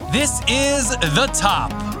This is The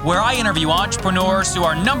Top, where I interview entrepreneurs who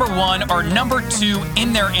are number one or number two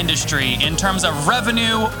in their industry in terms of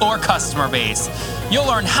revenue or customer base. You'll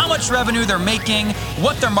learn how much revenue they're making,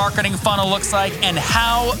 what their marketing funnel looks like, and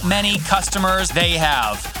how many customers they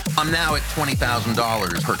have. I'm now at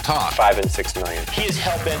 $20,000 per talk. 5 and 6 million. He is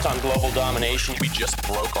hell-bent on global domination. We just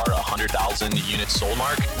broke our 100,000 units sold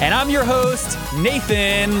mark. And I'm your host,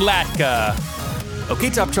 Nathan Latka. Okay,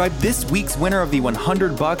 Top Tribe, this week's winner of the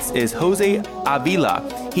 $100 is Jose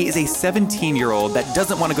Avila. He is a 17-year-old that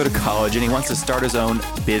doesn't want to go to college and he wants to start his own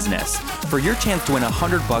business. For your chance to win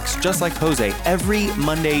 $100 just like Jose every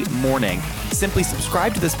Monday morning, simply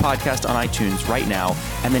subscribe to this podcast on iTunes right now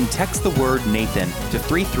and then text the word Nathan to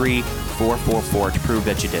 33444 to prove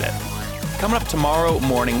that you did it. Coming up tomorrow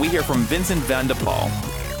morning, we hear from Vincent Van de Paul.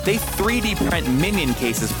 They 3D print minion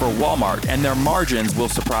cases for Walmart and their margins will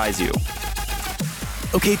surprise you.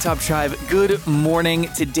 Okay, Top Tribe, good morning.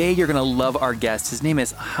 Today, you're going to love our guest. His name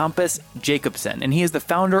is Hampus Jacobson, and he is the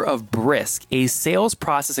founder of Brisk, a sales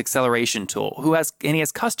process acceleration tool, he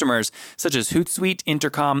has customers such as Hootsuite,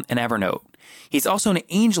 Intercom, and Evernote. He's also an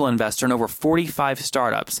angel investor in over 45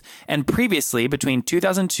 startups. And previously, between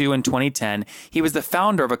 2002 and 2010, he was the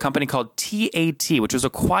founder of a company called TAT, which was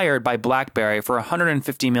acquired by BlackBerry for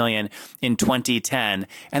 $150 million in 2010.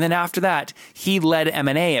 And then after that, he led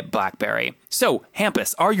M&A at BlackBerry. So,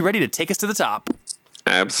 Hampus, are you ready to take us to the top?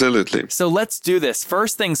 Absolutely. So let's do this.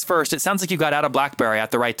 First things first, it sounds like you got out of BlackBerry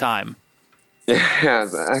at the right time. Yeah,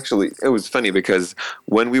 actually, it was funny because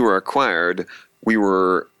when we were acquired,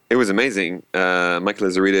 it was amazing. Michael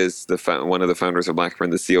Lazaridis, one of the founders of BlackBerry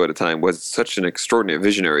and the CEO at the time, was such an extraordinary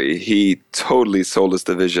visionary. He totally sold us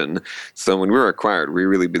the vision. So when we were acquired, we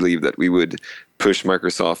really believed that we would push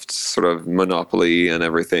Microsoft's sort of monopoly and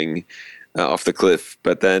everything off the cliff.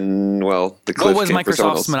 But then, well, the cliff What was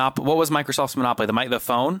Microsoft's monopoly? The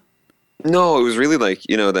phone? No, it was really like,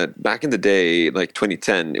 that back in the day, like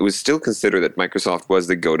 2010, it was still considered that Microsoft was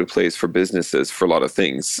the go-to place for businesses for a lot of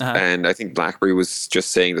things. Uh-huh. And I think BlackBerry was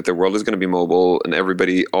just saying that the world is going to be mobile and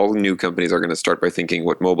all new companies are going to start by thinking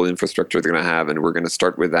what mobile infrastructure they're going to have. And we're going to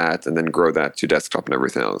start with that and then grow that to desktop and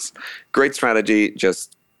everything else. Great strategy,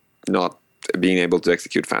 just not being able to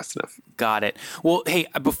execute fast enough. Got it. Well, hey,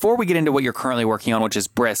 before we get into what you're currently working on, which is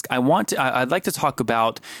Brisk, I'd like to talk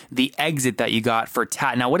about the exit that you got for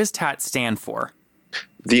TAT. Now, what does TAT stand for?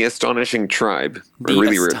 The Astonishing Tribe.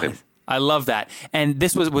 Really weird name. I love that. And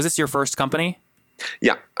was this your first company?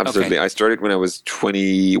 Yeah, absolutely. Okay. I started when I was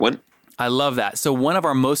 21. I love that. So one of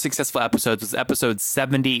our most successful episodes was episode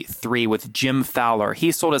 73 with Jim Fowler.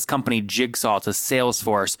 He sold his company Jigsaw to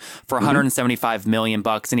Salesforce for $175 million,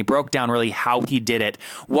 and he broke down really how he did it.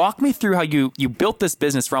 Walk me through how you built this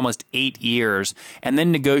business for almost 8 years and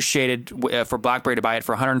then negotiated for BlackBerry to buy it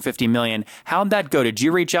for $150 million. How'd that go? Did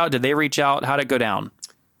you reach out? Did they reach out? How'd it go down?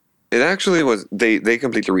 It actually was, they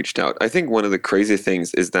completely reached out. I think one of the crazy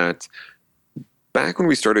things is that back when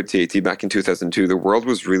we started TAT back in 2002, the world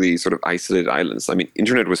was really sort of isolated islands. I mean,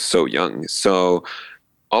 internet was so young. So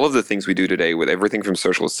all of the things we do today with everything from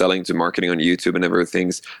social selling to marketing on YouTube and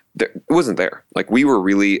everything, it wasn't there. Like we were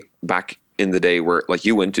really back in the day where like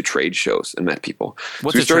you went to trade shows and met people.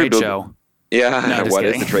 What's a trade show? Yeah, what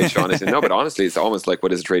is a trade show? Honestly, no, but honestly, it's almost like,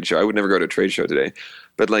 what is a trade show? I would never go to a trade show today.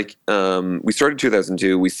 But like, we started in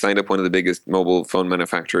 2002. We signed up one of the biggest mobile phone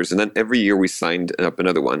manufacturers, and then every year we signed up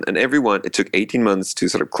another one. And it took 18 months to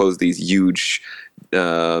sort of close these huge,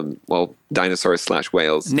 dinosaurs /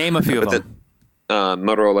 whales. Name a few of them.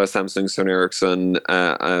 Motorola, Samsung, Sony Ericsson.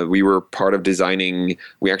 We were part of designing.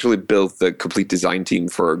 We actually built the complete design team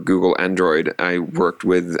for Google Android. I worked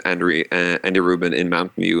with Andy Rubin in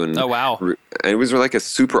Mountain View, and oh wow, and it was like a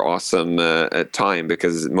super awesome time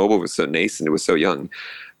because mobile was so nascent. It was so young.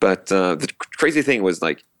 But the crazy thing was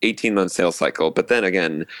like 18-month sales cycle. But then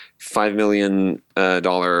again, $5 million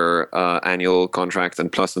annual contracts,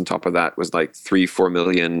 and plus on top of that was like $3-4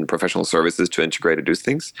 million professional services to integrate and do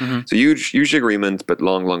things. Mm-hmm. So huge agreement, but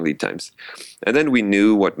long lead times. And then we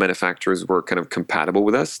knew what manufacturers were kind of compatible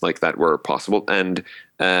with us, like that were possible. And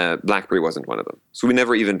BlackBerry wasn't one of them. So we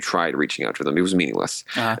never even tried reaching out to them. It was meaningless.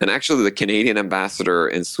 Uh-huh. And actually the Canadian ambassador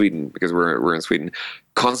in Sweden, because we're in Sweden,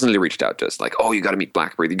 constantly reached out to us like, oh, you got to meet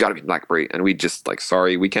BlackBerry. You got to meet BlackBerry. And we just like,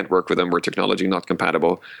 sorry, we can't work with them. We're technology not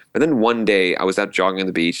compatible. But then one day I was out jogging on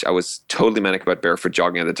the beach. I was totally manic about barefoot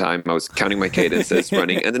jogging at the time. I was counting my cadences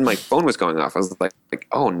running. And then my phone was going off. I was like,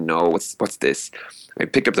 oh no, what's this? I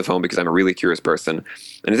picked up the phone because I'm a really curious person.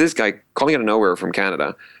 And this guy calling out of nowhere from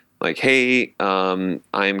Canada, like, hey,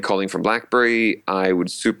 I'm calling from BlackBerry. I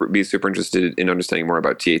would be super interested in understanding more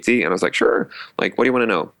about TAT. And I was like, sure. Like, what do you want to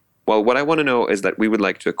know? Well, what I want to know is that we would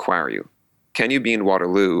like to acquire you. can you be in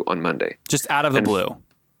Waterloo on Monday? Just out of the blue.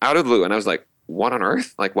 Out of the blue. And I was like, what on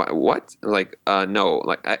earth? Like, what? Like, no.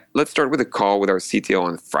 Like, let's start with a call with our CTO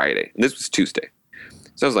on Friday. And this was Tuesday.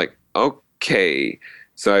 So I was like, okay.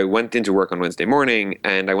 So I went into work on Wednesday morning,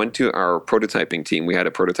 and I went to our prototyping team. We had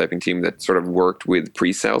a prototyping team that sort of worked with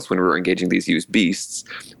pre-sales when we were engaging these used beasts.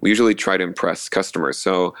 We usually try to impress customers.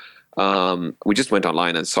 So we just went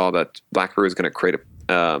online and saw that BlackBerry was going to create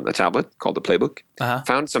a tablet called the Playbook.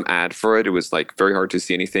 Found some ad for it. It was like very hard to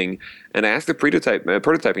see anything. And I asked the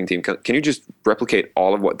prototyping team, can you just replicate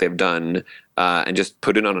all of what they've done and just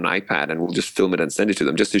put it on an iPad, and we'll just film it and send it to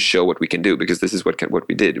them just to show what we can do, because this is what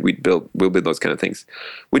we did. We'll build those kind of things.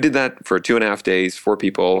 We did that for 2.5 days, 4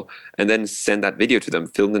 people, and then send that video to them,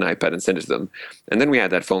 film an iPad and send it to them. And then we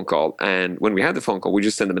had that phone call. And when we had the phone call, we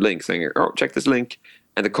just sent them a link saying, oh, check this link.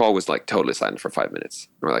 And the call was like totally silent for 5 minutes.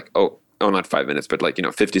 And we're like, oh, not 5 minutes, but like,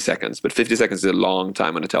 50 seconds. But 50 seconds is a long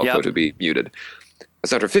time on a telco to be muted.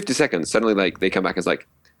 So after 50 seconds, suddenly like they come back and it's like,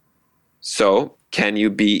 so can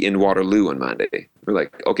you be in Waterloo on Monday? We're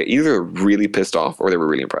like, okay, either they're really pissed off or they were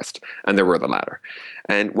really impressed. And they were the latter.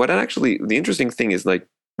 And the interesting thing is like,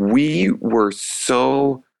 we were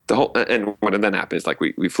so... and what then happened is like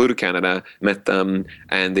we flew to Canada, met them,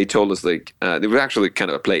 and they told us like it was actually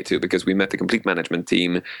kind of a play too, because we met the complete management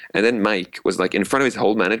team, and then Mike was like in front of his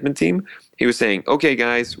whole management team. He was saying, "Okay,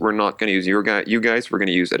 guys, we're not going to use you guys. We're going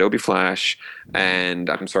to use Adobe Flash, and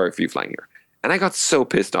I'm sorry for you flying here." And I got so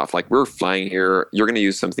pissed off. Like, we're flying here. You're going to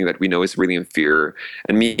use something that we know is really inferior.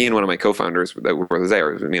 And me and one of my co-founders that were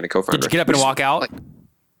there, me and a co-founder. Did you get up and walk out? Like,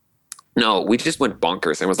 no, we just went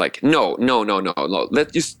bonkers and was like, no.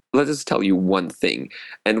 Let's just tell you one thing.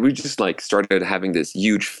 And we just like started having this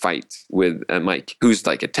huge fight with Mike, who's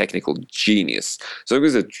like a technical genius. So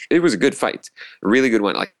it was a good fight, a really good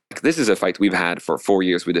one. Like, this is a fight we've had for 4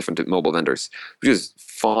 years with different mobile vendors. We just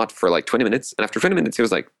fought for like 20 minutes. And after 20 minutes, he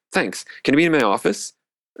was like, thanks. Can you be in my office?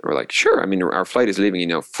 And we're like, sure. I mean, our flight is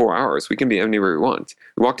leaving, 4 hours. We can be anywhere we want.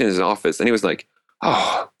 We walked in his office and he was like,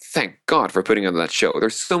 oh, thank God for putting on that show.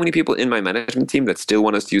 There's so many people in my management team that still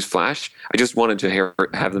want us to use Flash. I just wanted to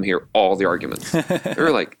have them hear all the arguments. They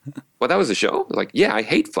were like, well, that was a show? I was like, yeah, I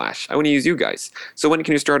hate Flash. I want to use you guys. So when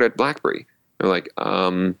can you start at BlackBerry? They're like,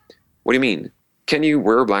 what do you mean? Can you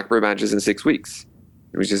wear BlackBerry badges in 6 weeks?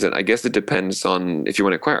 We just said, I guess it depends on if you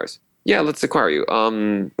want to acquire us. Yeah, let's acquire you.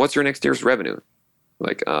 What's your next year's revenue?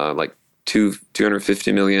 Like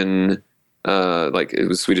 250 million. Like it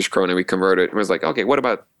was Swedish krona, we converted. It was like, okay, what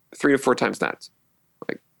about 3 to 4 times that?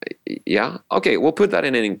 Like, yeah, okay, we'll put that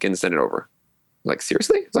in ink and send it over. Like,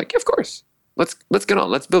 seriously? It's like, yeah, of course. Let's get on.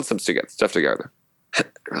 Let's build some stuff together.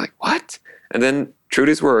 We're like, what? And then, true to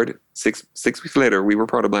his word, six weeks later, we were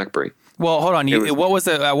part of BlackBerry. Well, hold on. What was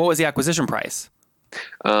the acquisition price?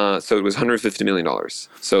 So it was $150 million.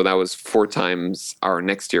 So that was 4 times our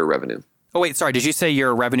next year revenue. Oh wait, sorry. Did you say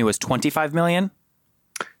your revenue was 25 million?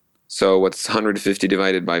 So what's 150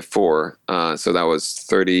 divided by 4? So that was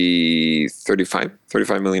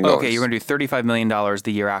 $35 million. Okay, you're going to do $35 million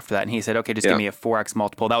the year after that. And he said, okay, just give me a 4x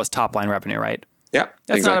multiple. That was top line revenue, right? Yeah,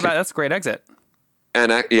 that's exactly. Not bad. That's a great exit.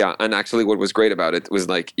 And and actually what was great about it was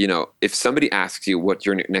like, if somebody asks you what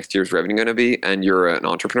your next year's revenue going to be and you're an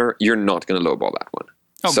entrepreneur, you're not going to lowball that one.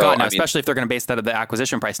 Oh, so, God, no, especially if they're going to base that at the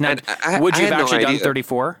acquisition price. Now, would you have actually done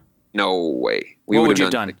 34? No way. What would you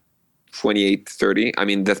have done? 28, 30. I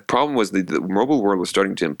mean, the problem was the mobile world was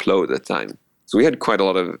starting to implode at that time. So we had quite a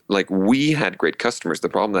lot of, we had great customers. The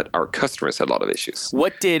problem that our customers had a lot of issues.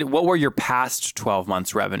 What were your past 12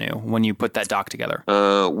 months revenue when you put that doc together?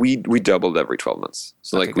 We doubled every 12 months.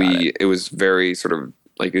 So it was very sort of,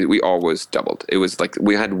 we always doubled. It was like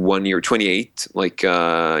we had 1 year, 28, like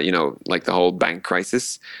the whole bank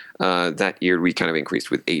crisis. That year we kind of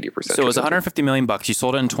increased with 80%. So it was $150 million. You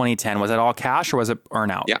sold it in 2010. Was it all cash or was it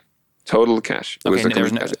earn out? Yeah. Total cash.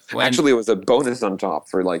 Actually, it was a bonus on top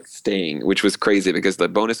for staying, which was crazy because the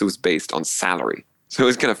bonus was based on salary. So it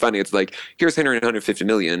was kind of funny. It's like, here's $150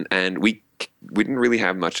 million, and we didn't really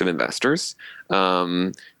have much of investors.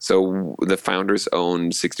 So the founders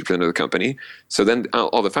owned 60% of the company. So then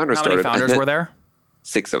all the founders started. How many founders were there?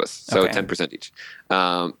 6 of us, so 10% each.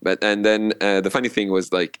 Then the funny thing was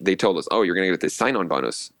they told us, oh, you're going to get this sign-on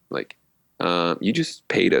bonus. You just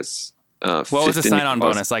paid us. What was the sign-on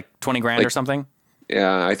bonus? Like 20 grand or something?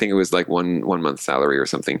 Yeah, I think it was one month's salary or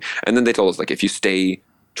something. And then they told us if you stay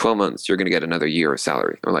 12 months, you're going to get another year of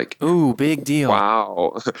salary. We're like, ooh, big deal.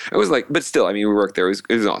 Wow. It was but still, I mean, we worked there. It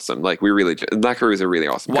was awesome. BlackBerry was a really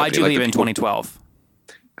awesome company. Why'd you leave in 2012?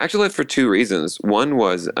 Actually, for two reasons. One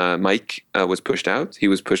was Mike was pushed out. He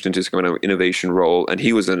was pushed into some kind of innovation role, and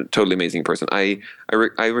he was a totally amazing person. I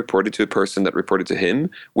reported to a person that reported to him,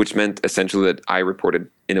 which meant essentially that I reported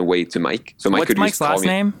in a way to Mike. So Mike What's could Mike's just call last me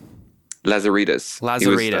name? Lazaridis.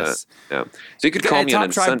 Lazaridis. Yeah. So you could call me on a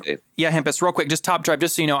Top Tribe, Sunday. Yeah, Hempus, real quick, just Top Tribe,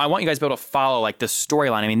 just so you know, I want you guys to be able to follow like the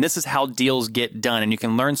storyline. I mean, this is how deals get done, and you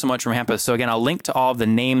can learn so much from Hempus. So again, I'll link to all of the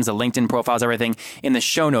names, the LinkedIn profiles, everything in the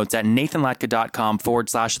show notes at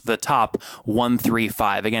nathanlatka.com/the top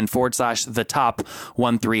 135. Again, /the top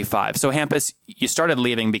 135. So Hempus, you started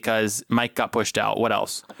leaving because Mike got pushed out. What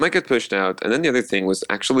else? Mike got pushed out, and then the other thing was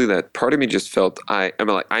actually that part of me just felt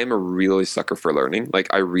I'm a really sucker for learning. Like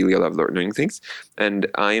I really love learning things, and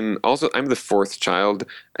I'm the fourth child,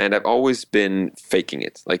 and I've always been faking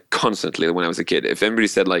it, like constantly when I was a kid. If anybody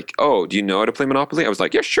said like, "Oh, do you know how to play Monopoly?" I was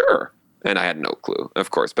like, "Yeah, sure." And I had no clue,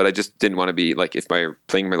 of course, but I just didn't want to be like, if by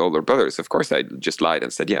playing my older brothers, of course I just lied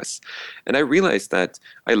and said yes. And I realized that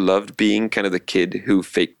I loved being kind of the kid who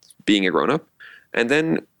faked being a grown-up. And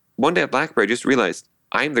then one day at BlackBerry, I just realized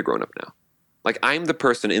I'm the grown-up now. Like I'm the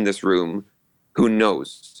person in this room who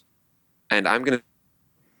knows, and I'm going to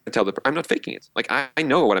I'm not faking it. Like I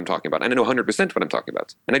know what I'm talking about, and I know 100% what I'm talking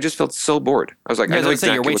about. And I just felt so bored. I was like, Yeah, I know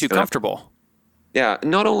exactly you're way what's too gonna happen. comfortable. Yeah,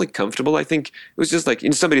 not only comfortable, I think it was just like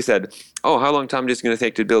somebody said, "Oh, how long time is it going to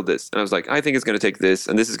take to build this?" And I was like, "I think it's going to take this,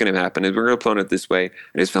 and this is going to happen, and we're going to plan it this way."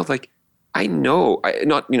 And I just felt like I know,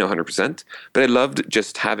 not 100%, but I loved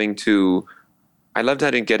just having to. I loved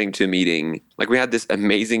getting to a meeting. Like we had this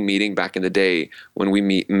amazing meeting back in the day when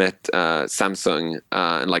we met Samsung,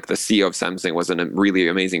 and like the CEO of Samsung was a really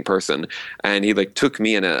amazing person, and he like took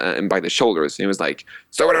me and by the shoulders. And he was like,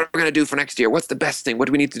 "So what are we gonna do for next year? What's the best thing? What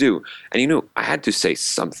do we need to do?" And I had to say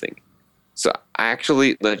something. So I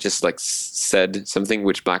actually just like said something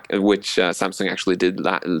which Samsung actually did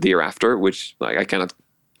the year after, which like I cannot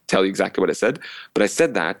tell you exactly what I said, but I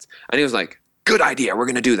said that, and he was like, "Good idea. We're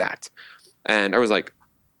gonna do that." And I was like,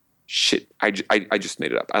 shit, I just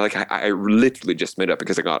made it up. I literally just made it up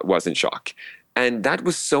because was in shock. And that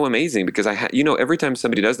was so amazing because every time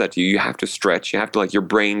somebody does that to you, you have to stretch. You have to like, your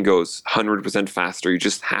brain goes 100% faster. You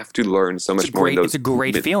just have to learn so much more. It's a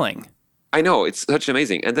great feeling. I know, it's such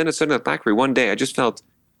amazing. And then suddenly at BlackBerry, one day I just felt,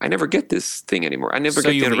 I never get this thing anymore. I never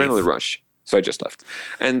get the adrenaline rush. So I just left.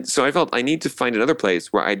 And so I felt I need to find another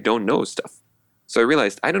place where I don't know stuff. So I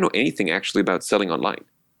realized I don't know anything actually about selling online.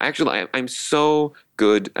 Actually, I'm so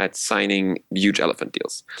good at signing huge elephant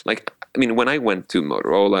deals. Like, I mean, when I went to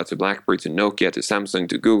Motorola, to BlackBerry, to Nokia, to Samsung,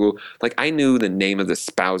 to Google, like I knew the name of the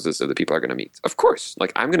spouses of the people I'm going to meet. Of course,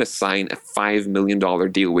 like I'm going to sign a $5 million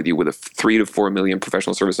deal with you with a 3 to 4 million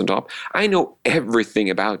professional service on top. I know everything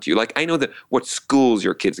about you. Like I know what schools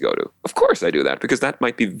your kids go to. Of course I do that because that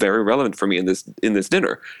might be very relevant for me in this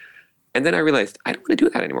dinner. And then I realized I don't want to do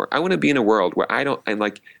that anymore. I want to be in a world where I want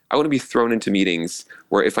to be thrown into meetings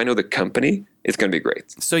where if I know the company, it's going to be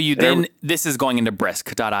great. So this is going into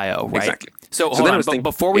Brisk.io, right? Exactly. So hold on,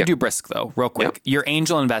 before we do Brisk though, real quick, your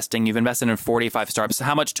angel investing, you've invested in 45 startups. So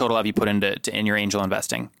how much total have you put in your angel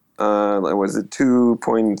investing? Was it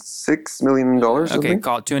 $2.6 million? Okay,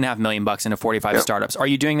 call it $2.5 million into 45 startups. Are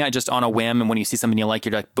you doing that just on a whim? And when you see something you like,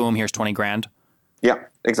 you're like, boom, here's 20 grand. Yeah,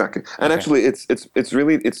 exactly. And actually, it's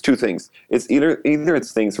really two things. It's either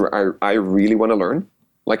it's things where I really want to learn.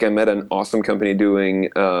 Like I met an awesome company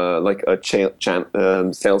doing like a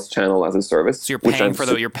sales channel as a service. So you're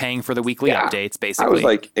paying for the weekly updates, basically.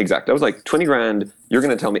 I was like 20 grand. You're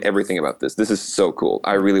going to tell me everything about this. This is so cool.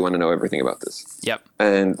 I really want to know everything about this. Yep.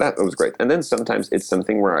 And that was great. And then sometimes it's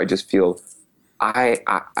something where I just feel I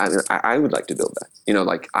would like to build that.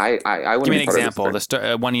 Like I want to be part of this. Give me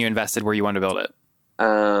an example. One you invested where you want to build it.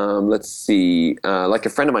 Let's see. Like a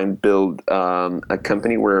friend of mine built a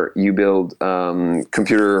company where you build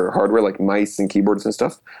computer hardware like mice and keyboards and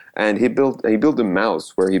stuff. And he built a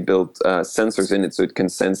mouse where he built sensors in it so it can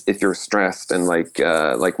sense if you're stressed and like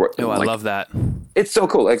what. Oh, I love that. It's so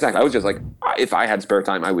cool. Exactly. I was just like, if I had spare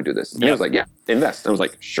time, I would do this. And he was like, yeah, invest. And I was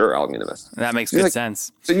like, sure, I'll invest. That makes good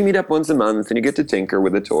sense. So you meet up once a month and you get to tinker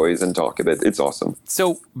with the toys and talk a bit. It's awesome.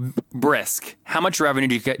 So Brisk, how much revenue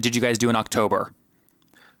did you guys do in October?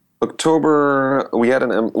 October, we had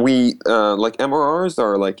like MRRs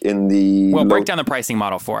are like in the break down the pricing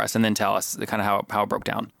model for us and then tell us kind of how it broke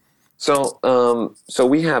down. So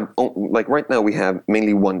we have like right now we have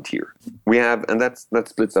mainly one tier. We have, and that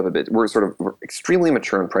splits up a bit. We're extremely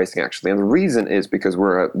mature in pricing actually, and the reason is because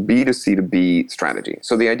we're a B2C to B strategy.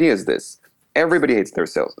 So the idea is this: everybody hates their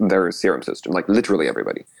CRM system, like literally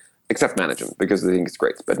everybody, except management because they think it's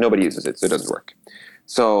great, but nobody uses it, so it doesn't work.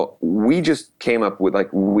 So we just came up with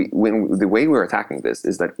the way we're attacking this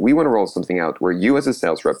is that we want to roll something out where you as a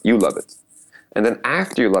sales rep, you love it. And then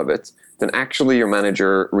after you love it, then actually your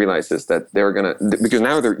manager realizes that they're going to, because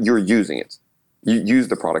now you're using it. You use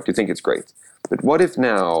the product, you think it's great. But what if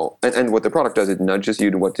now, and what the product does, it nudges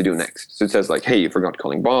you to what to do next. So it says like, hey, you forgot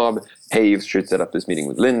calling Bob. Hey, you should set up this meeting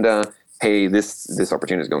with Linda. Hey, this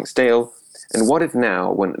opportunity is going stale. And what if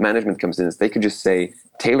now, when management comes in, they could just say,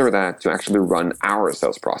 tailor that to actually run our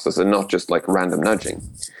sales process and not just like random nudging.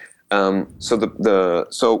 So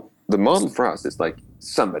the model for us is like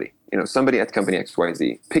somebody at company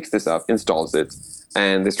XYZ picks this up, installs it,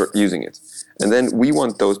 and they start using it. And then we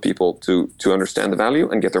want those people to understand the value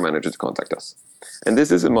and get their manager to contact us. And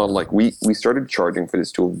this is a model like we started charging for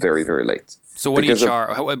this tool very, very late. So what do you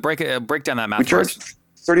charge? Break down that math. We charge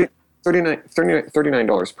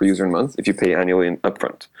 $39 per user a month if you pay annually and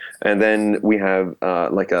upfront. And then we have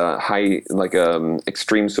like a high,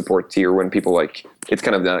 extreme support tier when people it's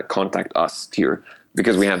kind of the contact us tier,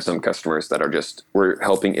 because we have some customers that are we're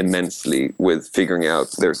helping immensely with figuring out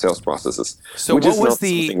their sales processes. So which what is was not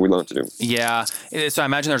something we learned to do. Yeah. So I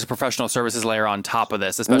imagine there's a professional services layer on top of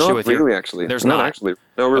this, especially not with really, actually. There's not not actually.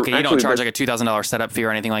 No, okay, you don't charge like a $2,000 setup fee or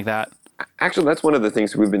anything like that? Actually, that's one of the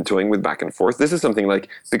things we've been toying with back and forth. This is something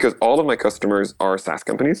because all of my customers are SaaS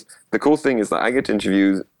companies, the cool thing is that I get to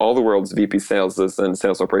interview all the world's VP sales and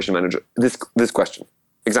sales operation manager. This question,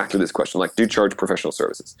 exactly this question, do you charge professional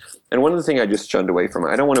services? And one of the things I just shunned away from,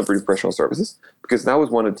 I don't want to do professional services, because that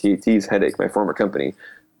was one of TAT's headache, my former company.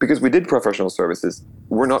 Because we did professional services,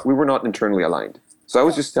 we were not internally aligned. So I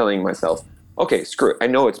was just telling myself, okay, screw it. I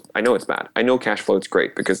know it's bad. I know cash flow is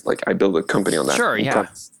great because I build a company on that. Sure, yeah.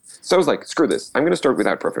 So I was like, screw this. I'm going to start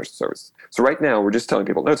without professional services. So right now we're just telling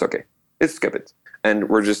people, no, it's okay. Skip it. And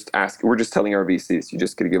we're just telling our VCs, you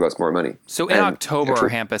just got to give us more money. So in October,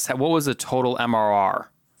 Hampus, what was the total MRR?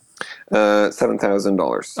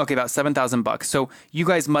 $7,000. Okay, about $7,000. So you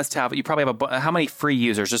guys you probably have how many free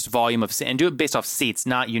users, just volume of, and do it based off seats,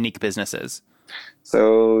 not unique businesses.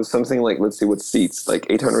 So something let's see what seats,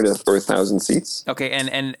 800 or 1,000 seats. Okay,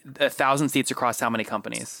 and 1,000 seats across how many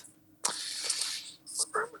companies?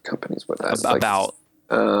 Companies with that about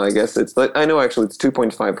I guess it's I know actually it's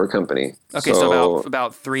 2.5 per company. Okay, so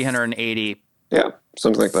about 380. Yeah,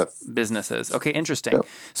 something like that. Businesses. Okay, interesting. Yeah.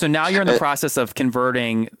 So now you're in the process of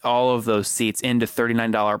converting all of those seats into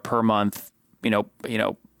 $39 per month.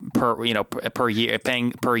 Per year,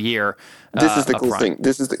 paying per year. This is the cool thing.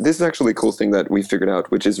 This is actually a cool thing that we figured out,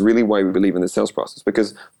 which is really why we believe in the sales process,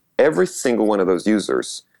 because every single one of those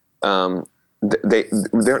users, we're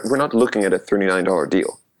not looking at a $39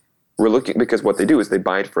 deal. We're looking, because what they do is they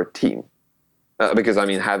buy it for a team. Because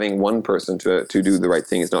having one person to do the right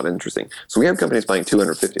thing is not interesting. So we have companies buying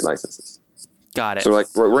 250 licenses. Got it. So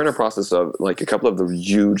we're in a process of a couple of the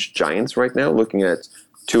huge giants right now looking at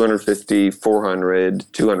 250, 400,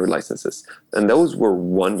 200 licenses. And those were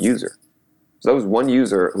one user. So that was one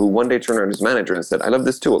user who one day turned around to his manager and said, I love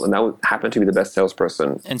this tool. And that happened to be the best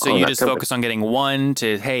salesperson. And so you just focus on getting one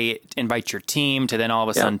to, hey, invite your team, to then all of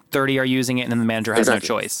a sudden 30 are using it, and then the manager has no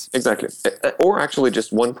choice. Exactly. Or actually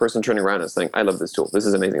just one person turning around and saying, I love this tool. This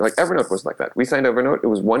is amazing. Evernote was like that. We signed Evernote. It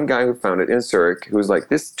was one guy who found it in Zurich who was like,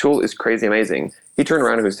 this tool is crazy amazing. He turned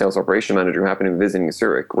around to his sales operation manager who happened to be visiting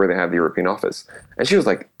Zurich, where they have the European office. And she was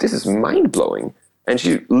like, this is mind-blowing. And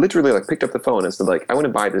she literally picked up the phone and said, I want to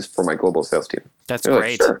buy this for my global sales team. That's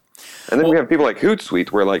great. Sure. And then we have people like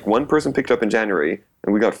Hootsuite, where one person picked up in January,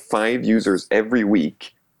 and we got 5 users every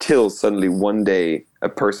week, till suddenly one day a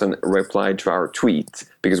person replied to our tweet,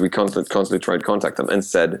 because we constantly tried to contact them, and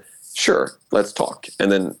said, sure, let's talk.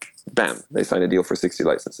 And then bam, they signed a deal for 60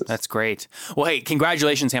 licenses. That's great. Well, hey,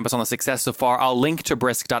 congratulations, Hampus, on the success so far. I'll link to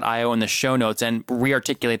Brisk.io in the show notes and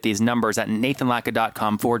rearticulate these numbers at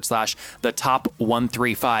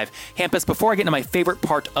nathanlatka.com/the-top135. Hampus, before I get into my favorite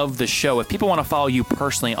part of the show, if people want to follow you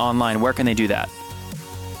personally online, where can they do that?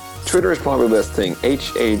 Twitter is probably the best thing,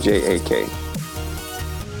 HAJAK.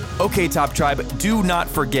 Okay, Top Tribe, do not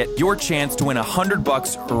forget your chance to win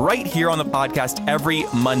 $100 right here on the podcast every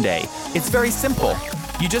Monday. It's very simple.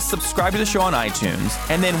 You just subscribe to the show on iTunes,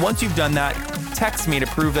 and then once you've done that, text me to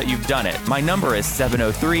prove that you've done it. My number is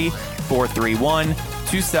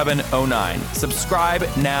 703-431-2709. Subscribe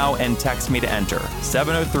now and text me to enter.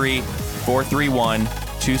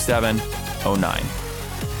 703-431-2709.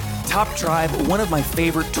 Top Tribe, one of my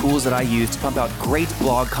favorite tools that I use to pump out great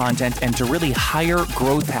blog content and to really hire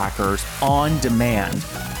growth hackers on demand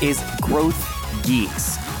is Growth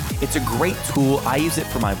Geeks. It's a great tool. I use it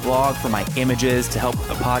for my blog, for my images, to help with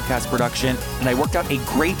the podcast production, and I worked out a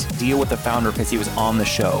great deal with the founder because he was on the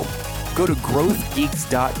show. Go to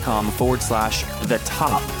growthgeeks.com/the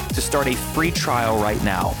top to start a free trial right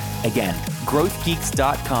now. Again,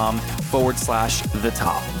 growthgeeks.com/the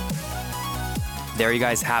top. There you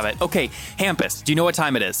guys have it. Okay, Hampus, do you know what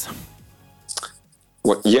time it is?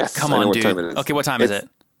 What? Yes. Come I know on, what dude. time it is. Okay, what time is it?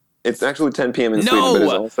 It's actually 10 p.m. in No! Sweden,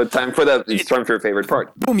 but it's also time for your favorite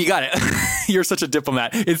part. Boom, you got it. You're such a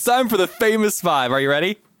diplomat. It's time for the famous five. Are you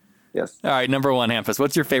ready? Yes. All right, number one, Hampus,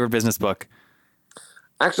 what's your favorite business book?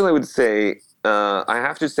 Actually, I would say, I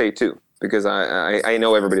have to say two, because I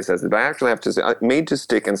know everybody says it, but I actually have to say, Made to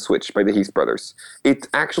Stick and Switch by the Heath brothers. It's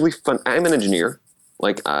actually fun. I'm an engineer,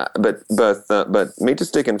 but Made to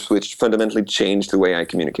Stick and Switch fundamentally changed the way I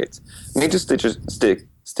communicate. Made to Stick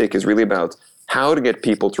is really about how to get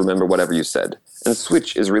people to remember whatever you said. And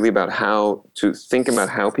Switch is really about how to think about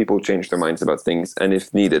how people change their minds about things and,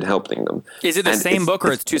 if needed, helping them. Is it the same book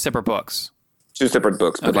or it's two separate books? Two separate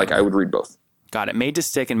books, but I would read both. Got it. Made to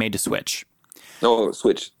Stick and Made to Switch. No,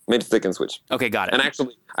 Switch. Made to Stick and Switch. Okay, got it. And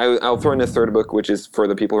actually, I'll throw in a third book, which is for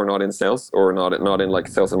the people who are not in sales or not in like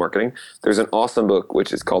sales and marketing. There's an awesome book,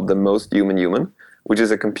 which is called The Most Human Human, which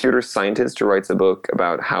is a computer scientist who writes a book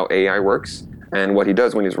about how AI works. And what he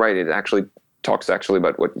does when he's writing, it actually talks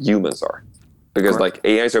about what humans are. Because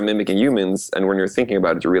AIs are mimicking humans, and when you're thinking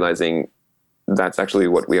about it, you're realizing that's actually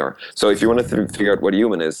what we are. So if you want to figure out what a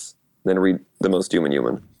human is, then read The Most Human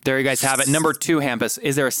Human. There you guys have it. Number two, Hampus,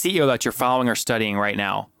 is there a CEO that you're following or studying right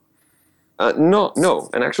now? No.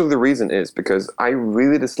 And actually the reason is because I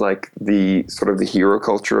really dislike the sort of the hero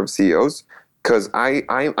culture of CEOs, because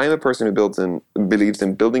I'm a person who believes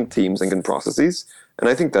in building teams and processes. And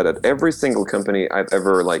I think that at every single company I've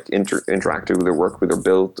ever interacted with or worked with or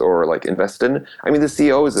built or invested in, I mean, the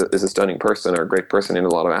CEO is a stunning person or a great person in a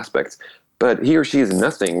lot of aspects, but he or she is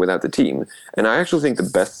nothing without the team. And I actually think the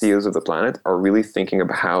best CEOs of the planet are really thinking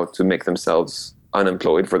about how to make themselves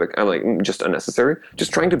unemployed just unnecessary,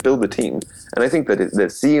 just trying to build the team. And I think that the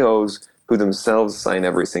CEOs who themselves sign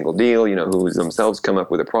every single deal, who themselves come up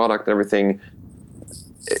with a product and everything,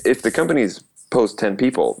 if the company's post 10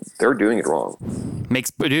 people, they're doing it wrong. It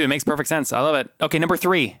makes perfect sense. I love it. Okay, number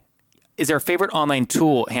three. Is there a favorite online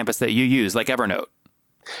tool, Hampus, that you use, like Evernote?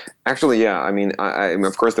 Actually, yeah. I mean, I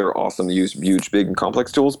of course, there are awesome, huge, big, and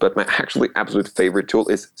complex tools, but my actually absolute favorite tool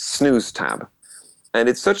is Snooze Tab. And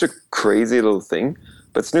it's such a crazy little thing,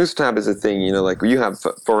 but Snooze Tab is a thing, you have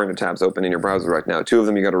 400 tabs open in your browser right now. Two of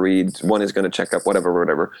them you got to read. One is going to check up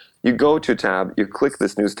whatever. You go to a tab, you click the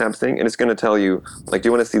Snooze Tab thing, and it's going to tell you, do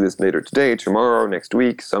you want to see this later today, tomorrow, next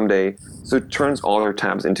week, someday? So it turns all your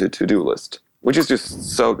tabs into a to-do list, which is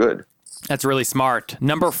just so good. That's really smart.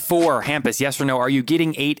 Number four, Hampus, yes or no, are you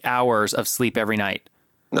getting 8 hours of sleep every night?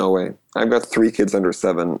 No way. I've got 3 kids under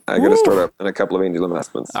 7. I got to start up in a couple of angel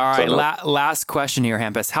investments. All right, so no. Last question here,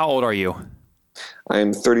 Hampus. How old are you? I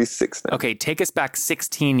am 36 now. Okay, take us back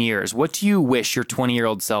 16 years. What do you wish your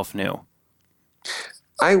 20-year-old self knew?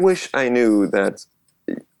 I wish I knew that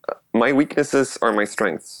my weaknesses are my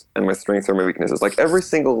strengths, and my strengths are my weaknesses. Like every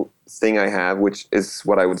single thing I have, which is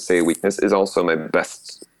what I would say a weakness, is also my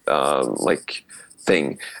best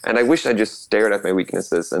thing. And I wish I just stared at my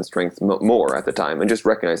weaknesses and strengths more at the time and just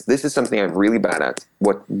recognized this is something I'm really bad at.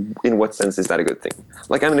 In what sense is that a good thing?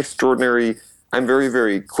 I'm very,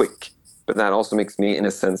 very quick, but that also makes me, in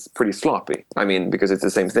a sense, pretty sloppy. I mean, because it's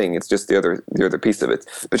the same thing. It's just the other piece of it.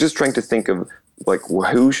 But just trying to think of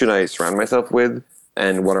who should I surround myself with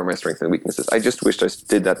and what are my strengths and weaknesses. I just wished I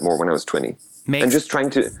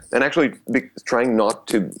trying not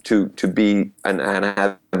to be and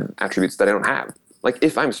have attributes that I don't have. Like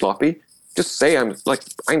if I'm sloppy, just say I'm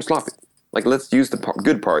sloppy. Let's use the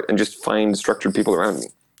good part and just find structured people around me.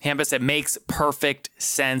 Hampus, it makes perfect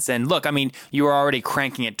sense. And look, I mean, you were already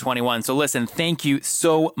cranking at 21. So listen, thank you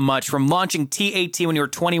so much. From launching TAT when you were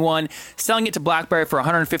 21, selling it to BlackBerry for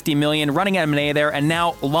 $150 million, running M&A there, and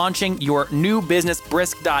now launching your new business,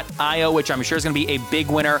 Brisk.io, which I'm sure is going to be a big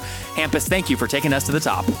winner. Hampus, thank you for taking us to the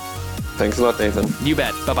top. Thanks a lot, Nathan. You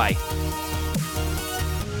bet. Bye-bye.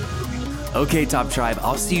 Okay, Top Tribe,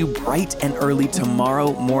 I'll see you bright and early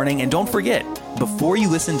tomorrow morning. And don't forget, before you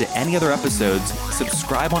listen to any other episodes,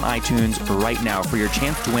 subscribe on iTunes right now for your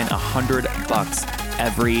chance to win $100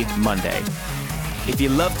 every Monday. If you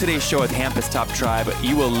love today's show with Hampus, Top Tribe,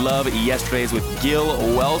 you will love yesterday's with Gil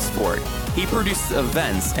Wellsford. He produces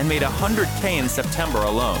events and made $100K in September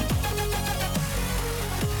alone.